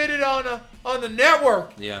did it on the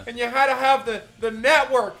network? Yeah. And you had to have the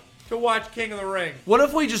network to watch King of the Ring. What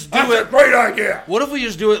if we just do That's it? a great idea. What if we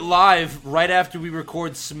just do it live right after we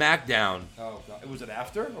record SmackDown? Oh, God. Was it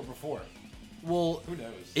after or before? Well, Who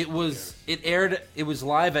knows? it was. It aired. It was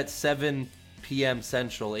live at 7 p.m.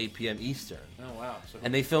 Central, 8 p.m. Eastern, Oh, wow. So,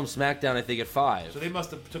 and they filmed SmackDown, I think, at 5. so they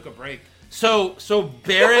must have took a break. So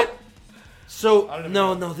Barrett. I don't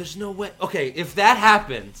No, know. there's no way. Okay, if that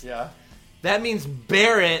happens, Yeah. that means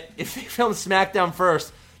Barrett. If they filmed SmackDown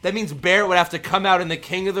first, that means Barrett would have to come out in the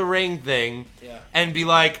King of the Ring thing, Yeah. and be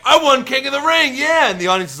like, "I won King of the Ring, yeah!" And the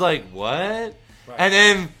audience is like, "What?" Right. And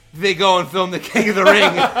then they go and film the King of the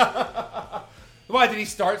Ring. Why, did he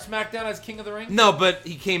start SmackDown as King of the Ring? No, but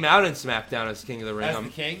he came out in SmackDown as King of the Ring. As the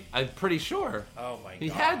King? I'm pretty sure. Oh, my God. He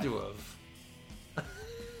had to have.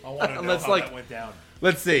 I want to know Let's, how like- that went down.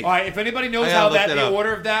 Let's see. All right, if anybody knows I how gotta look that, that the up.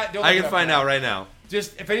 order of that, don't I look it can up find now. out right now.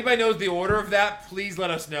 Just, if anybody knows the order of that, please let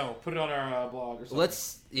us know. Put it on our blog or something.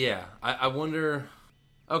 Yeah. I wonder.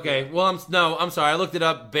 Okay, well, I'm sorry. I looked it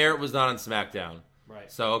up. Barrett was not on SmackDown.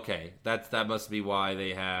 Right. So, okay. That must be why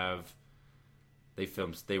they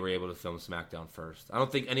were able to film SmackDown first. I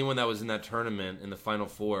don't think anyone that was in that tournament in the Final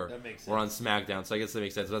Four That makes were on SmackDown, so I guess that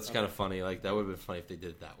makes sense. That's kind of funny. Like, that would have been funny if they did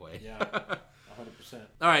it that way. Yeah, 100%.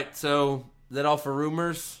 All right, so is that all for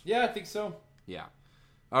rumors? Yeah, I think so. Yeah.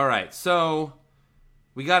 All right, so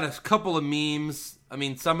we got a couple of memes. I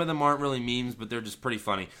mean, some of them aren't really memes, but they're just pretty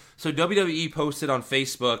funny. So WWE posted on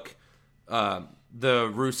Facebook the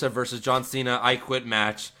Rusev versus John Cena I Quit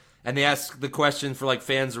match, and they asked the question for like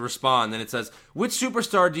fans to respond, and it says, which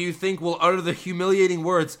superstar do you think will utter the humiliating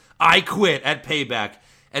words, I quit, at Payback?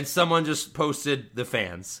 And someone just posted the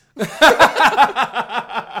fans.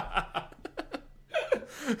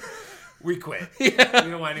 We quit. We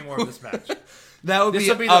don't want any more of this match. That would This be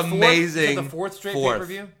will be the amazing. the fourth straight Fourth.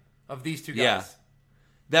 pay-per-view of these two guys. Yeah.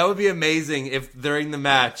 That would be amazing if during the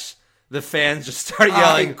match the fans just start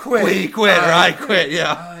yelling, quit. "We quit!" or I "I quit!"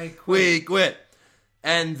 Yeah, I quit. we quit.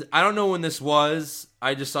 And I don't know when this was.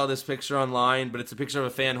 I just saw this picture online, but it's a picture of a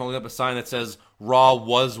fan holding up a sign that says "Raw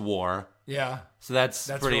was war." Yeah, So that's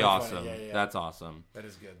pretty really awesome. funny. Yeah. That's awesome. That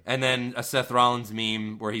is good. And then a Seth Rollins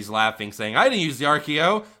meme where he's laughing, saying, "I didn't use the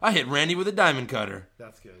RKO. I hit Randy with a diamond cutter."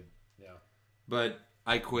 That's good. Yeah. But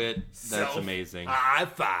I quit. That's amazing. High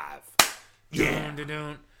five. Yeah. Dun,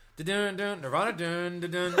 dun, dun, dun, dun, Nirvana. Dun,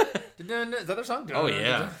 dun, dun, dun, dun. Is that their song? Dun, Oh dun,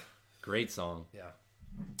 yeah, dun. great song. Yeah.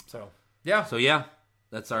 So yeah. So yeah,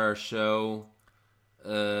 that's our show.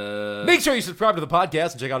 Make sure you subscribe to the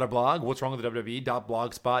podcast and check out our blog, What's Wrong with the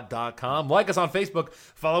WWE.blogspot.com. Like us on Facebook.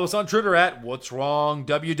 Follow us on Twitter at What's Wrong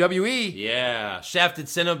WWE. Yeah, Shafted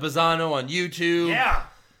Cinema Bazzano on YouTube. Yeah.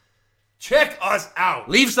 Check us out.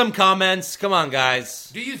 Leave some comments. Come on,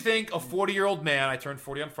 guys. Do you think a 40-year-old man, I turned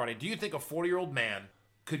 40 on Friday, do you think a 40-year-old man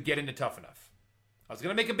could get into Tough Enough? I was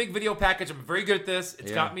going to make a big video package. I'm very good at this.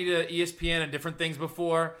 It's got me to ESPN and different things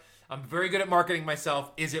before. I'm very good at marketing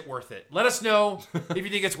myself. Is it worth it? Let us know if you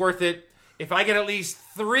think it's worth it. If I get at least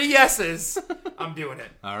 3 yeses, I'm doing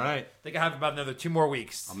it. All right. I think I have about another 2 more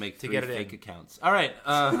weeks I'll make to 3 get it fake in. accounts. All right.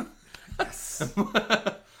 Yes.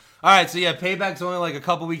 All right, so yeah, Payback's only like a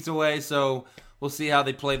couple weeks away, so we'll see how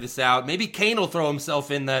they play this out. Maybe Kane will throw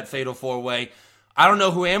himself in that Fatal 4-Way. I don't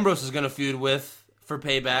know who Ambrose is going to feud with for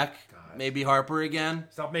Payback. Maybe Harper again.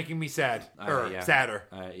 Stop making me sad. Yeah. Sadder.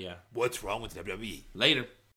 Yeah. What's wrong with WWE? Later.